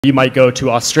You might go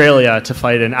to Australia to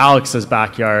fight in Alex's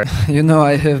backyard. You know,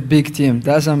 I have big team.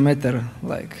 Doesn't matter.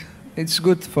 Like, it's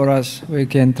good for us. We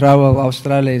can travel.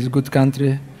 Australia is a good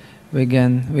country. We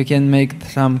can make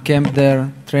some camp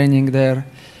there, training there,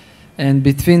 and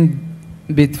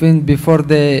before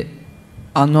they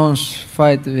announce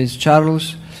fight with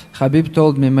Charles, Khabib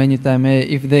told me many times, hey,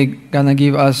 if they gonna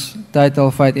give us title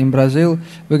fight in Brazil,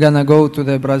 we're gonna go to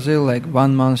the Brazil like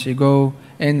 1 month ago.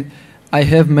 And I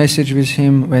have message with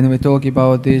him when we talk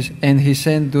about this, and he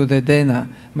sent to the Dana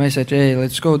message, hey,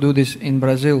 let's go do this in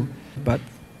Brazil. But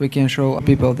we can show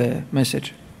people the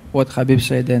message, what Khabib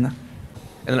said, Dana.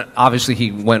 And obviously he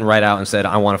went right out and said,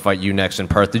 I want to fight you next in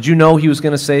Perth. Did you know he was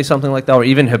going to say something like that? Or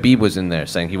even Khabib was in there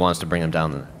saying he wants to bring him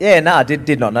down there? Yeah, no, I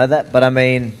did not know that. But I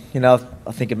mean, you know,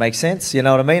 I think it makes sense. You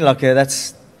know what I mean? Like,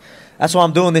 that's why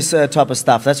I'm doing this type of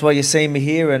stuff. That's why you're seeing me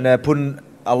here and putting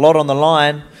a lot on the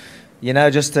line. You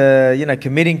know, just, you know,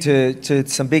 committing to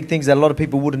some big things that a lot of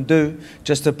people wouldn't do,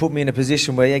 just to put me in a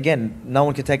position where, again, no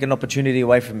one can take an opportunity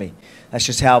away from me. That's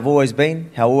just how I've always been,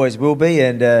 how I always will be,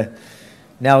 and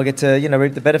now I get to, you know,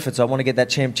 reap the benefits. I want to get that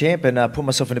champ and put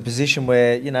myself in a position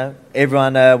where, you know,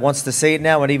 everyone wants to see it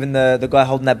now, and even the guy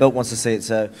holding that belt wants to see it.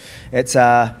 So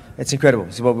it's incredible.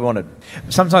 It's what we wanted.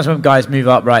 Sometimes when guys move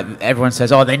up, right, everyone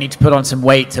says, oh, they need to put on some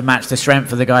weight to match the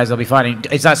strength of the guys they'll be fighting.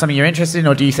 Is that something you're interested in,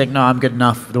 or do you think, no, I'm good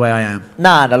enough the way I am?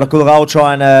 Nah, no, look, I'll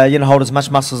try and, you know, hold as much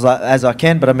muscles as I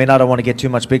can, but I mean, I don't want to get too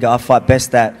much bigger. I fight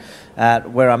best at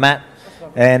where I'm at.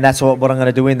 And that's what I'm going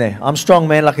to do in there. I'm strong,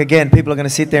 man. Like, again, people are going to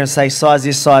sit there and say size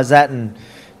this, size that. And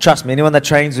trust me, anyone that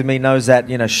trains with me knows that,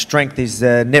 you know, strength is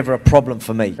never a problem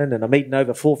for me. And I'm eating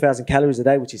over 4,000 calories a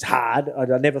day, which is hard.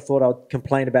 I never thought I'd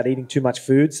complain about eating too much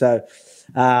food. So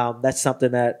that's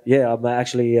something that, yeah, I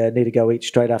actually need to go eat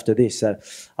straight after this. So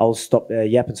I'll stop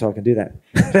yapping so I can do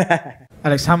that.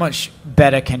 Alex, how much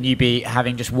better can you be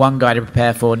having just one guy to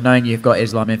prepare for, knowing you've got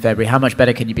Islam in February? How much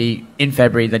better can you be in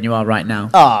February than you are right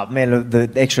now? Oh, man, look,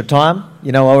 the extra time.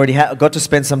 You know, I already got to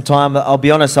spend some time. I'll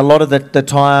be honest, a lot of the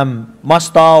time, my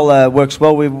style works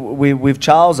well with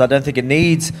Charles. I don't think it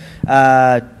needs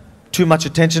too much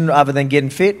attention other than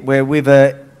getting fit. Where with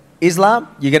Islam,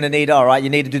 you're going to need, all right, you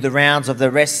need to do the rounds of the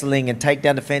wrestling and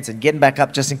takedown defense and getting back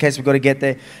up just in case we've got to get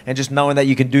there, and just knowing that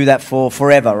you can do that for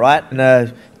forever, right?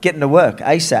 And getting to work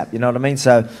ASAP, you know what I mean?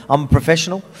 So I'm a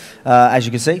professional, as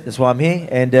you can see. That's why I'm here,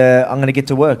 and I'm going to get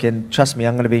to work. And trust me,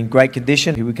 I'm going to be in great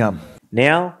condition. Here we come.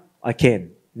 Now I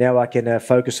can. Now I can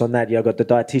focus on that. Yeah, I've got the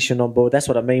dietitian on board. That's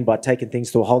what I mean by taking things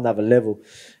to a whole nother level.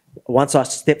 Once I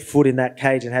stepped foot in that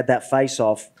cage and had that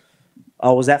face-off,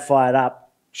 I was that fired up.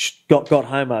 Got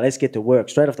home, let's get to work.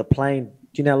 Straight off the plane. Do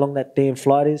you know how long that damn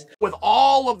flight is? With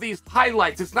all of these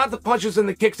highlights, it's not the punches and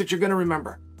the kicks that you're going to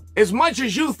remember. As much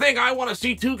as you think I want to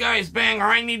see two guys bang or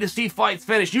I need to see fights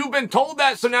finish, you've been told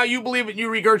that, so now you believe it and you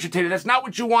regurgitate it. That's not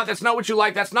what you want. That's not what you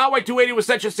like. That's not why 280 was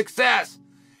such a success.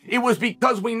 It was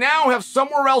because we now have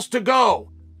somewhere else to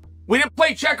go. We didn't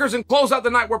play checkers and close out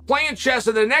the night. We're playing chess,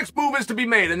 and the next move is to be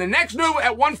made. And the next move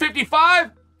at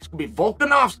 155 is going to be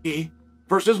Volkanovski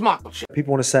versus Makhachev.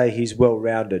 People want to say he's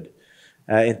well-rounded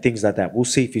and things like that. We'll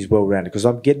see if he's well-rounded, because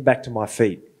I'm getting back to my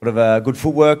feet. A lot of good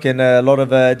footwork and a lot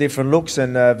of different looks,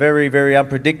 and very, very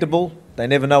unpredictable. They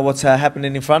never know what's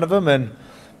happening in front of them, and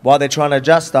while they're trying to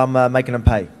adjust, I'm making them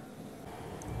pay.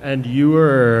 And you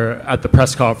were at the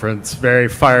press conference very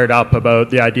fired up about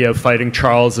the idea of fighting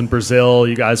Charles in Brazil.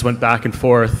 You guys went back and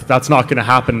forth. That's not going to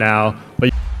happen now.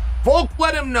 But Volk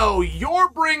let him know, you're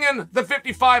bringing the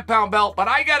 55-pound belt, but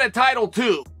I got a title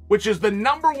too, which is the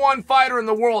 #1 fighter in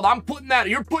the world. I'm putting that.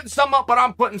 You're putting something up, but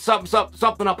I'm putting something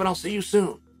up, and I'll see you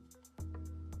soon.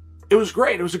 It was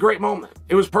great. It was a great moment.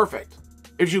 It was perfect.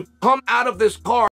 If you come out of this car